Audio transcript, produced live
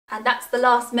And that's the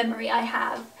last memory I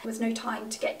have. There was no time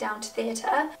to get down to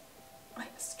theatre. I'm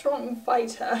a strong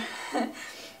fighter.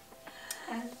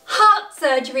 Heart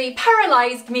surgery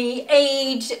paralysed me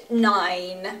age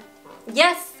 9.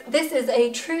 Yes, this is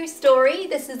a true story.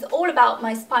 This is all about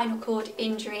my spinal cord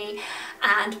injury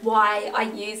and why I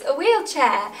use a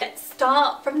wheelchair. Let's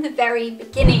start from the very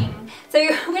beginning. So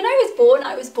when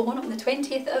I was born on the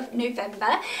 20th of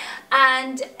November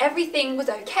and everything was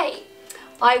okay.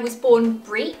 I was born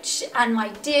breech and my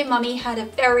dear mummy had a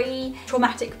very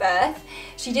traumatic birth.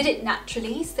 She did it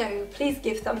naturally, so please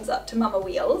give thumbs up to Mama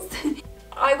Wheels.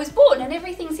 I was born and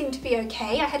everything seemed to be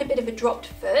okay. I had a bit of a dropped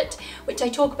foot, which I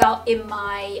talk about in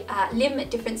my limb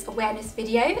difference awareness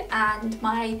video and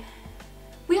my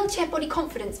wheelchair body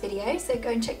confidence video, so go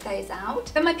and check those out.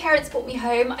 When my parents brought me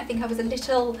home, I think I was a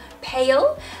little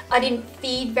pale. I didn't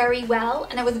feed very well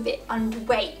and I was a bit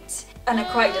underweight and I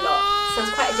cried a lot, so I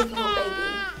was quite a difficult baby,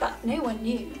 but no one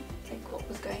knew like what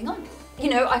was going on. You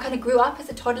know, I kind of grew up as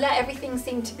a toddler, everything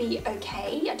seemed to be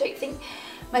okay. I don't think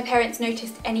my parents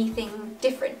noticed anything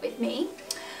different with me.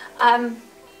 Then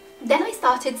I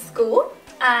started school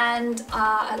and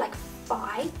at like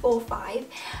 4 or 5,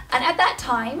 and at that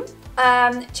time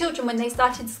children when they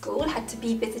started school had to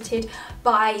be visited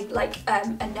by like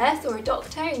a nurse or a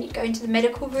doctor, and you'd go into the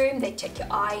medical room, they'd check your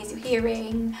eyes, your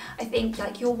hearing, I think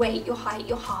like your weight, your height,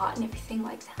 your heart and everything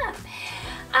like that,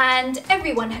 and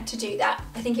everyone had to do that.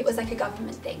 I think it was like a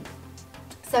government thing.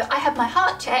 So I had my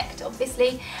heart checked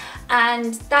obviously,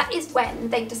 and that is when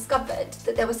they discovered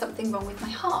that there was something wrong with my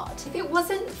heart. If it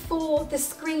wasn't for the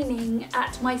screening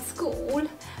at my school,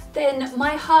 then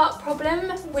my heart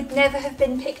problem would never have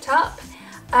been picked up,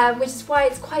 which is why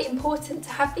it's quite important to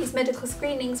have these medical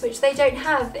screenings, which they don't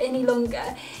have any longer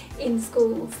in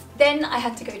schools. Then I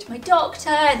had to go to my doctor,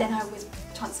 then I was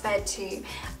transferred to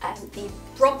the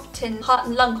Brompton Heart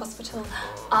and Lung Hospital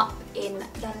up in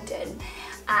London.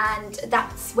 And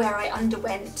that's where I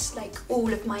underwent like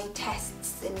all of my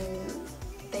tests, and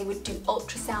they would do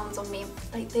ultrasounds on me.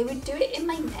 Like they would do it in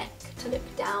my neck to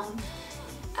look down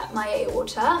at my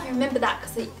aorta. I remember that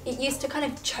because it used to kind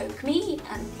of choke me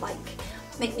and like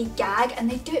make me gag, and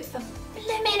they'd do it for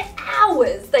blimmin'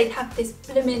 hours. They'd have this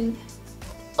blimmin'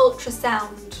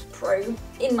 ultrasound probe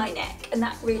in my neck, and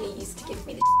that really used to give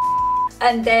me the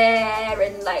and there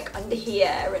and like under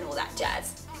here and all that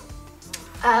jazz.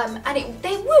 And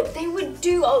they would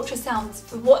do ultrasounds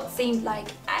for what seemed like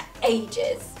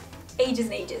ages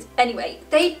and ages. Anyway,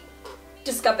 they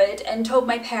discovered and told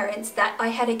my parents that I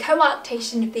had a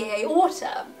coarctation of the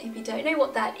aorta. If you don't know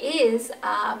what that is,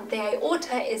 the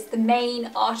aorta is the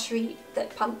main artery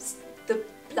that pumps the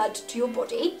blood to your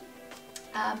body.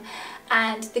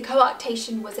 And the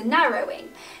coarctation was a narrowing.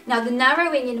 Now the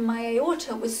narrowing in my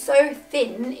aorta was so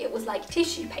thin it was like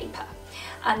tissue paper,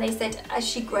 and they said as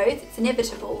she grows it's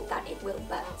inevitable that it will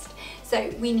burst, so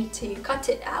we need to cut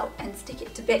it out and stick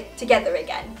it together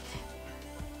again,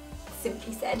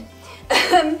 simply said.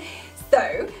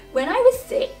 So when I was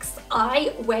 6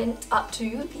 I went up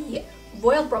to the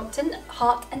Royal Brompton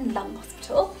Heart and Lung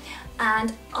Hospital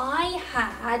and I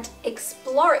had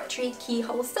exploratory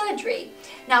keyhole surgery.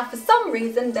 Now for some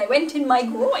reason they went in my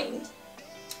groin,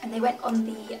 and they went on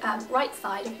the right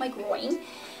side of my groin,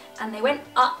 and they went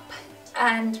up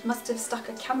and must have stuck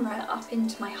a camera up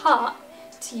into my heart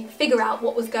to figure out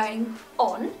what was going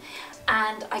on,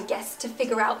 and I guess to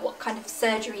figure out what kind of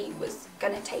surgery was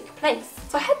going to take place.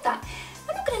 So I had that.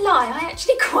 I'm not going to lie, I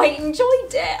actually quite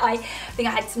enjoyed it. I think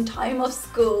I had some time off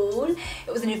school.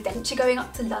 It was an adventure going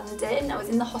up to London. I was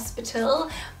in the hospital,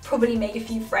 probably made a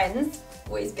few friends,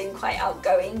 always been quite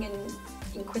outgoing and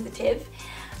inquisitive,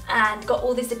 and got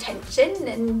all this attention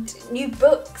and new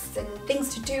books and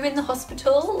things to do in the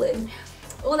hospital and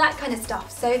all that kind of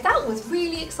stuff. So that was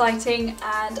really exciting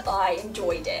and I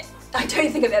enjoyed it. I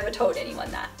don't think I've ever told anyone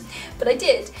that, but I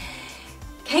did.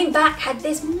 Came back, had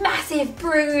this massive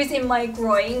bruise in my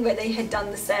groin where they had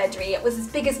done the surgery. It was as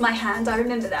big as my hand. I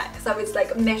remember that because I was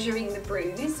like measuring the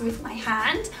bruise with my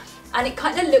hand, and it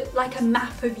kind of looked like a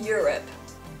map of Europe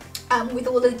with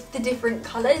all of the different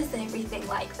colours and everything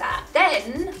like that.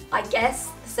 Then I guess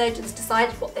the surgeons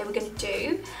decided what they were going to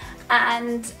do,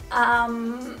 and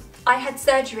I had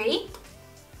surgery,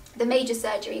 the major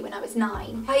surgery, when I was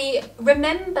 9. I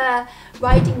remember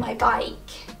riding my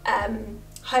bike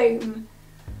home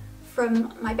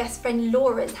from my best friend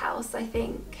Laura's house, I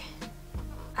think,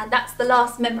 and that's the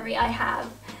last memory I have.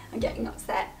 I'm getting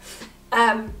upset.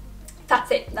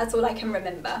 That's it, that's all I can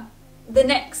remember. The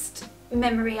next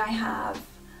memory I have,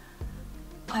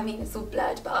 I mean it's all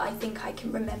blurred, but I think I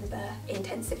can remember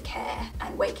intensive care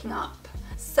and waking up.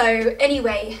 So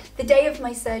anyway, the day of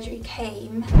my surgery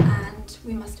came and and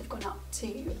we must have gone up to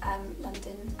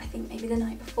London, I think maybe the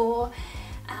night before,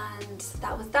 and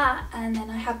that was that. And then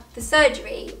I had the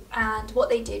surgery, and what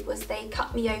they did was they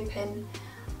cut me open.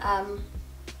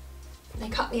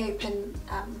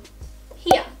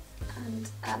 Here, and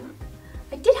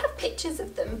I did have pictures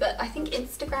of them, but I think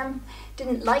Instagram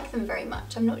didn't like them very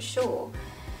much, I'm not sure.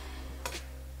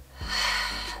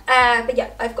 But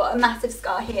yeah, I've got a massive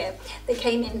scar here. They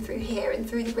came in through here and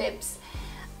through the ribs,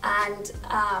 and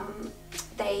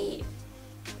they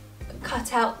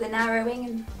cut out the narrowing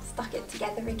and stuck it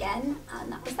together again,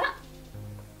 and that was that.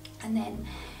 And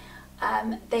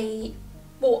then they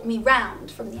brought me round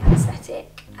from the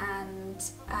anaesthetic, and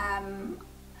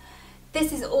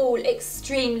this is all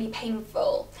extremely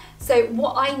painful. So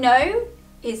what I know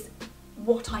is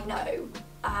what I know.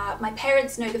 My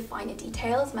parents know the finer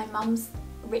details. My mum's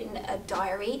written a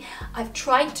diary. I've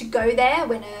tried to go there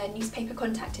when a newspaper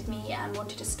contacted me and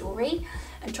wanted a story,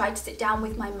 and tried to sit down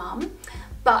with my mum,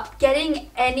 but getting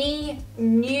any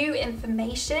new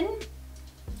information,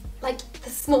 like the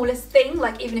smallest thing,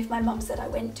 like even if my mum said I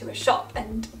went to a shop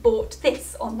and bought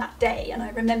this on that day and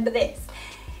I remember this,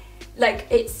 like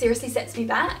it seriously sets me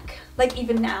back. Like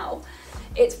even now,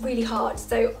 it's really hard.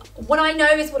 So what I know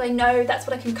is what I know, that's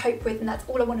what I can cope with, and that's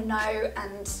all I want to know,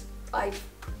 and I've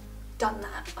done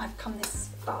that. I've come this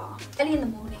far. Early in the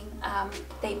morning,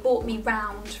 they brought me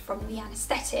round from the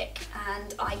anaesthetic,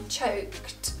 and I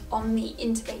choked on the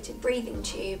intubated breathing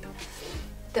tube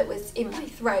that was in my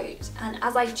throat, and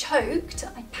as I choked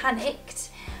I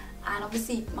panicked, and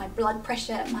obviously my blood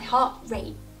pressure, my heart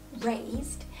rate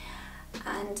raised,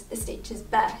 and the stitches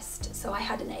burst, so I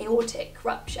had an aortic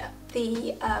rupture.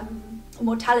 The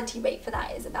mortality rate for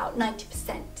that is about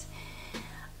 90%.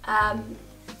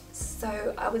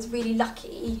 So I was really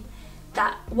lucky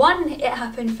that one, it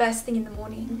happened first thing in the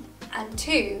morning, and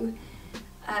two,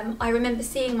 I remember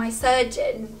seeing my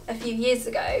surgeon a few years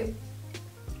ago,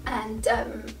 and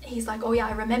he's like, oh yeah,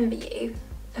 I remember you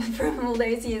from all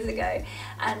those years ago,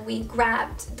 and we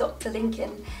grabbed Dr.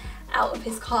 Lincoln out of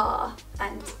his car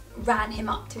and ran him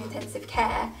up to intensive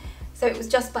care. So it was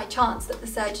just by chance that the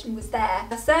surgeon was there.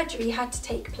 The surgery had to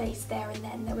take place there and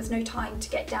then. There was no time to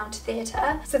get down to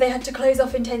theatre, so they had to close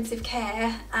off intensive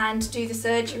care and do the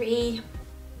surgery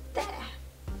there.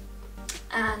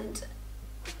 And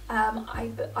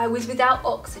I was without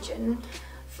oxygen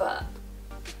for,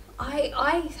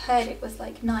 I heard it was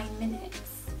like 9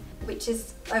 minutes, which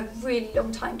is a really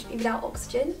long time to be without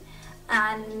oxygen,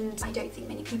 and I don't think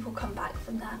many people come back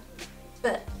from that.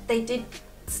 But they did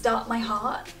start my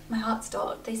heart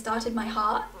stopped. They started my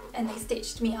heart and they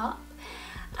stitched me up,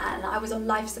 and I was on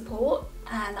life support,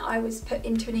 and I was put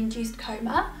into an induced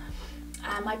coma,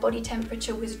 and my body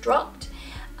temperature was dropped.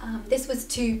 This was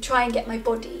to try and get my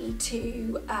body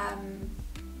to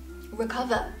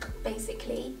recover,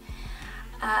 basically.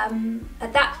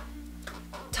 At that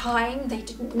time they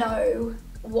didn't know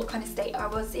what kind of state I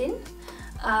was in,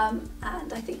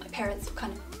 and I think my parents were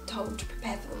kind of told to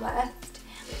prepare for the worst.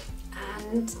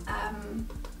 And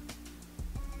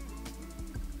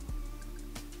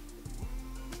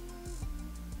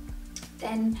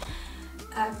then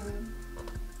I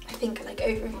think like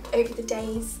over the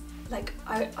days, like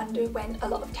I underwent a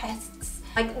lot of tests,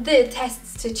 like the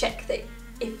tests to check that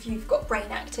if you've got brain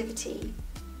activity,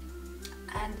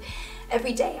 and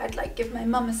every day I'd like give my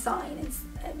mum a sign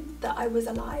that I was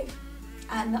alive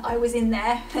and that I was in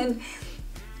there, and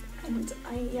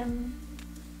I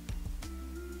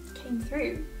came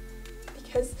through,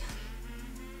 because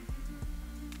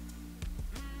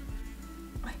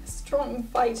I'm a strong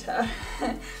fighter.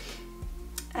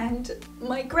 And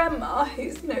my grandma,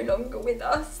 who's no longer with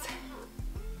us,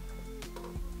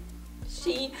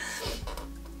 she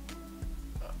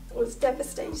was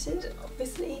devastated,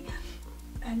 obviously,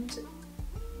 and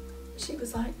she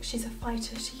was like, she's a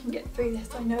fighter, she can get through this,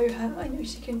 I know her, I know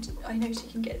she can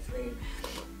get through.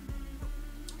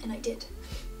 And I did.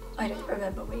 I don't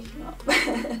remember waking up.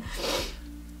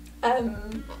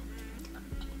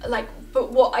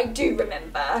 But what I do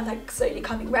remember, like slowly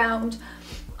coming round,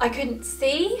 I couldn't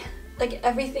see, like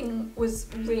everything was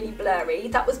really blurry.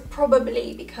 That was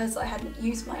probably because I hadn't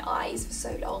used my eyes for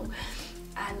so long,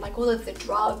 and like all of the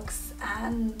drugs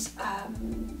and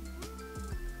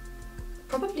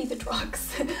probably the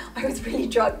drugs. I was really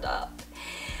drugged up.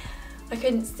 I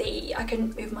couldn't see, I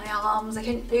couldn't move my arms, I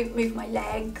couldn't move my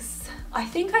legs. I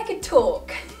think I could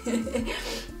talk.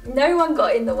 No one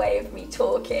got in the way of me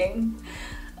talking.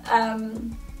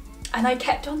 And I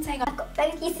kept on saying, I've got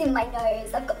bogies in my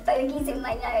nose, I've got bogies in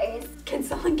my nose. Can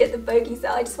someone get the bogies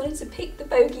out? I just wanted to pick the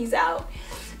bogies out.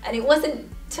 And it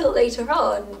wasn't till later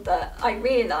on that I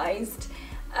realised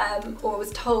or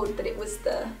was told that it was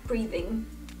the breathing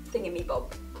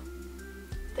thingamabob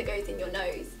that goes in your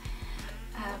nose.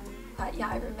 But yeah,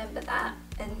 I remember that.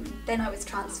 And then I was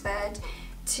transferred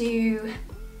to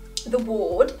the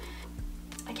ward.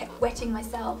 I kept wetting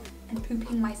myself and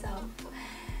pooping myself,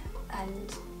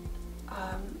 and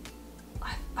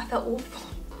I felt awful.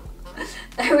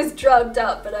 I was drugged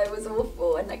up, but I was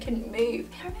awful and I couldn't move.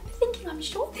 I remember thinking, I'm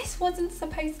sure this wasn't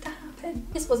supposed to happen.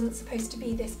 This wasn't supposed to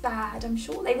be this bad. I'm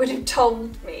sure they would have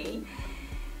told me.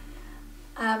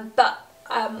 But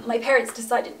my parents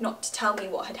decided not to tell me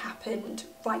what had happened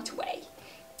right away,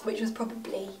 which was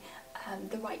probably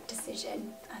the right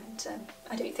decision, and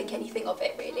I don't think anything of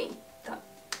it really.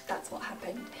 That's what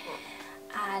happened.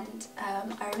 And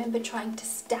I remember trying to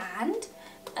stand,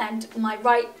 and my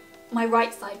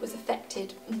right side was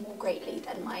affected more greatly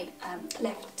than my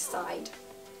left side.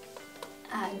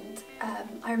 And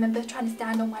I remember trying to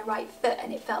stand on my right foot,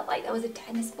 and it felt like there was a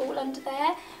tennis ball under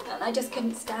there, and I just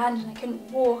couldn't stand and I couldn't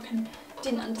walk and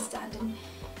didn't understand. And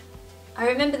I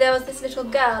remember there was this little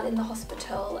girl in the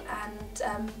hospital,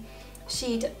 and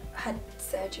she'd had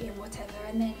surgery and whatever,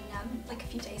 and then like a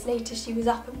few days later she was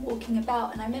up and walking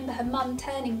about, and I remember her mum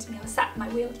turning to me. I was sat in my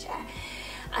wheelchair,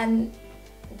 and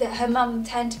her mum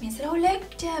turned to me and said, "Oh look,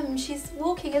 she's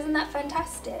walking, isn't that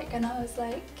fantastic?" And I was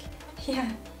like,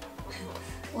 yeah,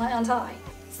 why aren't I?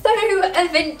 So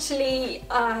eventually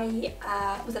I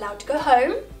was allowed to go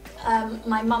home.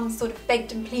 My mum sort of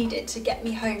begged and pleaded to get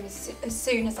me home as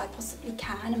soon as I possibly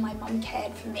can, and my mum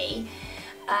cared for me,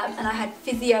 and I had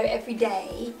physio every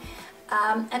day.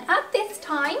 And at this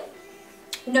time,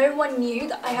 no one knew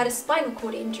that I had a spinal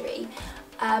cord injury.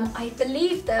 I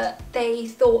believe that they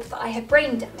thought that I had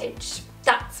brain damage.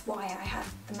 That's why I had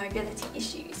the mobility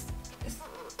issues.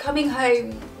 Coming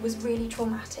home was really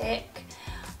traumatic.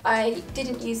 I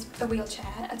didn't use a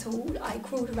wheelchair at all. I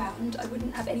crawled around. I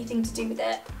wouldn't have anything to do with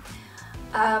it.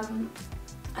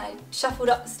 I shuffled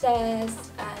up the stairs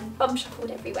and bum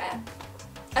shuffled everywhere.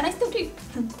 And I still do.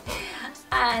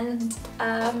 And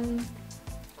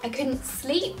I couldn't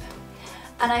sleep.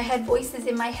 And I heard voices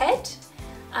in my head.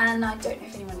 And I don't know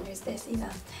if anyone knows this either.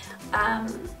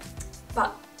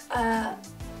 But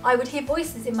I would hear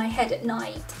voices in my head at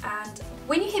night, and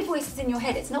when you hear voices in your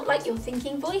head, it's not like your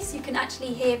thinking voice. You can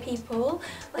actually hear people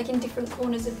like in different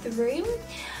corners of the room,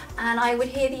 and I would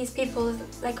hear these people,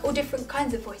 like all different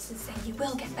kinds of voices saying, "You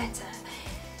will get better,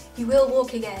 you will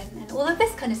walk again," and all of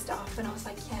this kind of stuff. And I was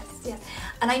like, yes, yes.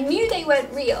 And I knew they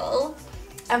weren't real,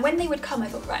 and when they would come I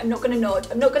thought, right, I'm not going to nod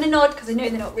because I know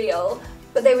they're not real,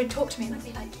 but they would talk to me and I'd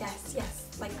be like, yes, yes,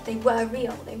 like they were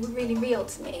real, they were really real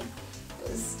to me. It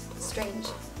was strange.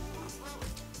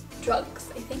 Drugs,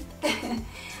 I think.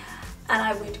 And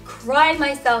I would cry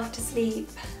myself to sleep,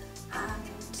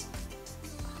 and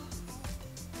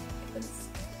it was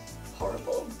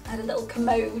horrible. I had a little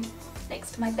commode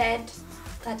next to my bed.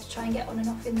 I had to try and get on and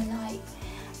off in the night,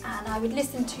 and I would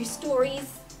listen to stories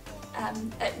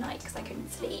at night because I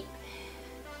couldn't sleep.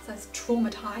 So I was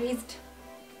traumatised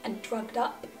and drugged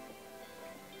up,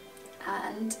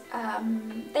 and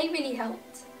they really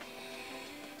helped.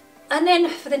 And then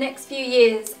for the next few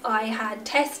years I had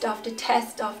test after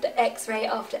test after x-ray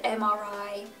after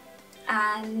MRI,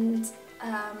 and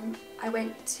I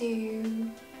went to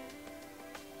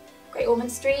Great Ormond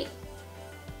Street,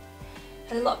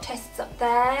 had a lot of tests up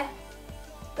there,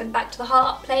 went back to the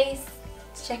heart place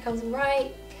to check I was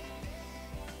alright,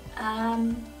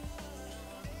 and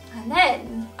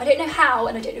then, I don't know how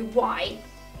and I don't know why,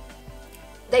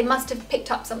 they must have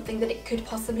picked up something that it could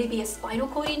possibly be a spinal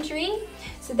cord injury.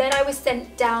 So then I was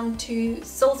sent down to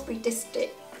Salisbury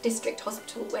District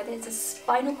Hospital, where there's a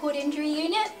spinal cord injury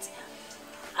unit.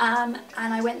 And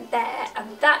I went there,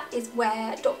 and that is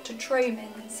where Dr.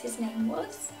 Tromans, his name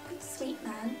was, sweet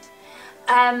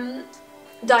man,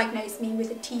 diagnosed me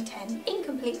with a T10,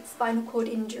 incomplete spinal cord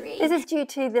injury. This is due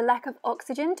to the lack of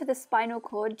oxygen to the spinal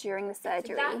cord during the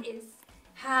surgery. So that is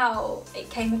how it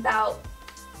came about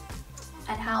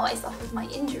and how I suffered my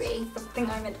injury, something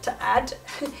I meant to add.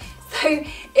 So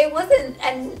it wasn't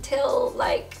until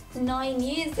like 9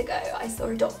 years ago I saw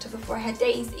a doctor before I had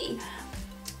Daisy,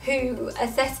 who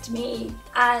assessed me,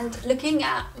 and looking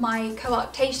at my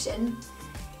coarctation,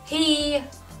 he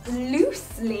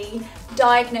loosely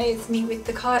diagnosed me with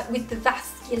the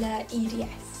vascular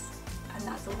EDS, and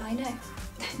that's all I know.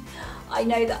 I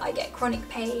know that I get chronic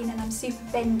pain and I'm super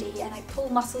bendy and I pull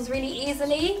muscles really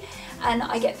easily, and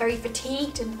I get very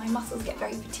fatigued and my muscles get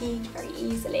very fatigued very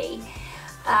easily.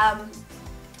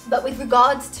 But with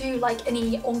regards to like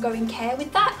any ongoing care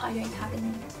with that, I don't have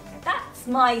any. That's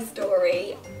That's my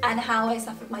story and how I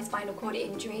suffered my spinal cord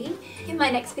injury. In my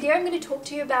next video, I'm going to talk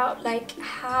to you about like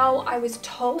how I was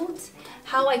told,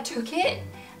 how I took it,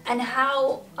 and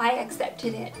how I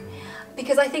accepted it,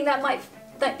 because I think that might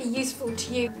be useful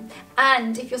to you.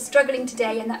 And if you're struggling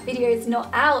today and that video is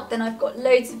not out, then I've got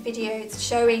loads of videos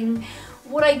showing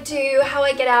what I do, how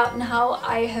I get out, and how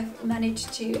I have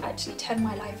managed to actually turn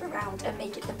my life around and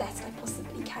make it the best I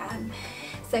possibly can.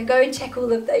 So go and check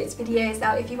all of those videos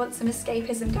out. If you want some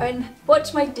escapism, go and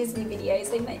watch my Disney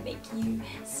videos. They might make you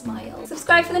smile.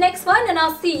 Subscribe for the next one and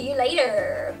I'll see you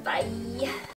later. Bye.